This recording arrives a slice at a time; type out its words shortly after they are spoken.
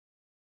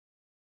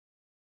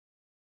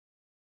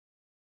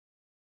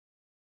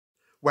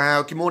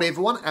Well, good morning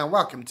everyone and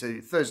welcome to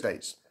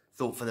Thursday's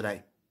Thought for the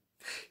Day.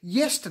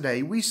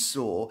 Yesterday we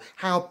saw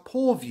how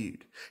Paul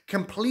viewed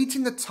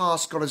completing the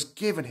task God has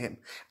given him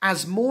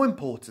as more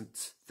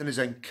important than his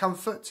own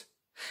comfort,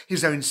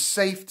 his own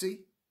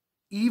safety,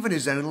 even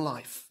his own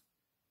life.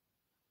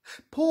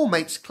 Paul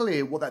makes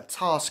clear what that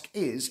task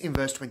is in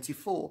verse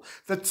 24,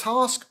 the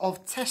task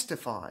of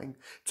testifying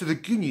to the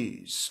good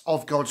news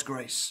of God's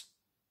grace.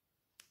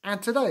 And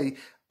today,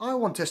 I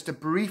want us to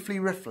briefly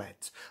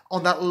reflect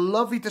on that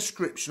lovely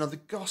description of the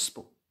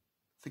gospel,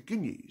 the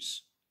good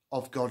news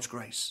of God's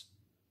grace.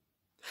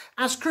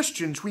 As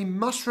Christians, we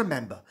must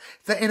remember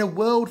that in a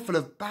world full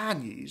of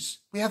bad news,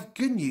 we have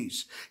good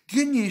news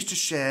to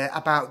share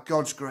about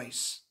God's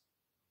grace.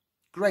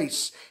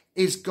 Grace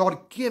is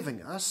God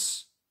giving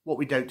us what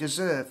we don't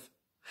deserve.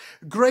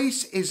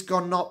 Grace is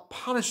God not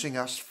punishing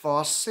us for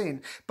our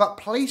sin, but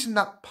placing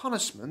that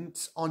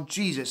punishment on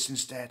Jesus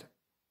instead.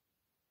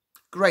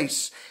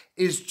 Grace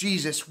is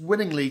Jesus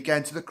willingly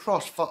going to the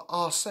cross for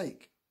our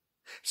sake,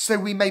 so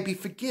we may be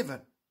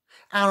forgiven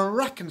and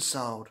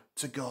reconciled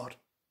to God.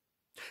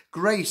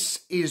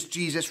 Grace is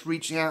Jesus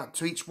reaching out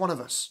to each one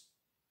of us,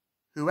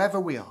 whoever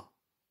we are,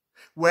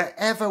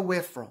 wherever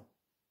we're from,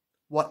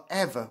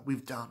 whatever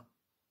we've done.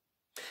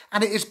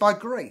 And it is by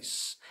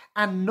grace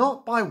and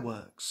not by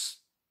works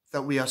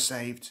that we are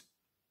saved.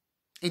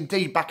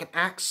 Indeed, back in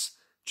Acts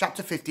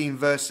chapter 15,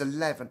 verse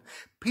 11,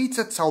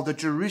 Peter told the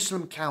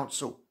Jerusalem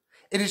council,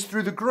 "It is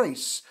through the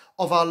grace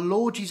of our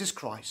Lord Jesus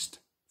Christ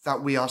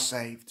that we are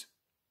saved."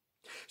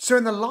 So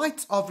in the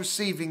light of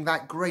receiving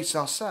that grace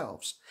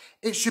ourselves,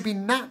 it should be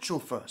natural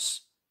for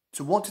us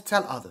to want to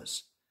tell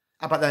others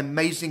about the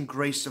amazing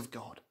grace of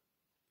God,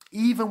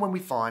 even when we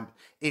find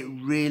it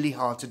really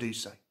hard to do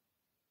so.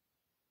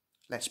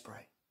 Let's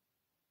pray.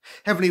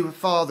 Heavenly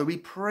Father, we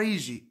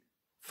praise you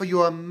for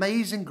your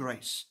amazing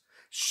grace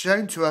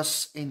shown to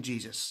us in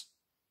Jesus.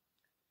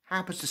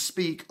 Help us to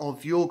speak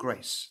of your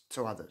grace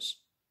to others.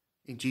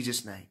 In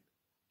Jesus' name,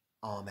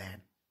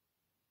 amen.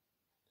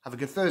 Have a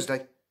good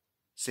Thursday.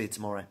 See you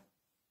tomorrow.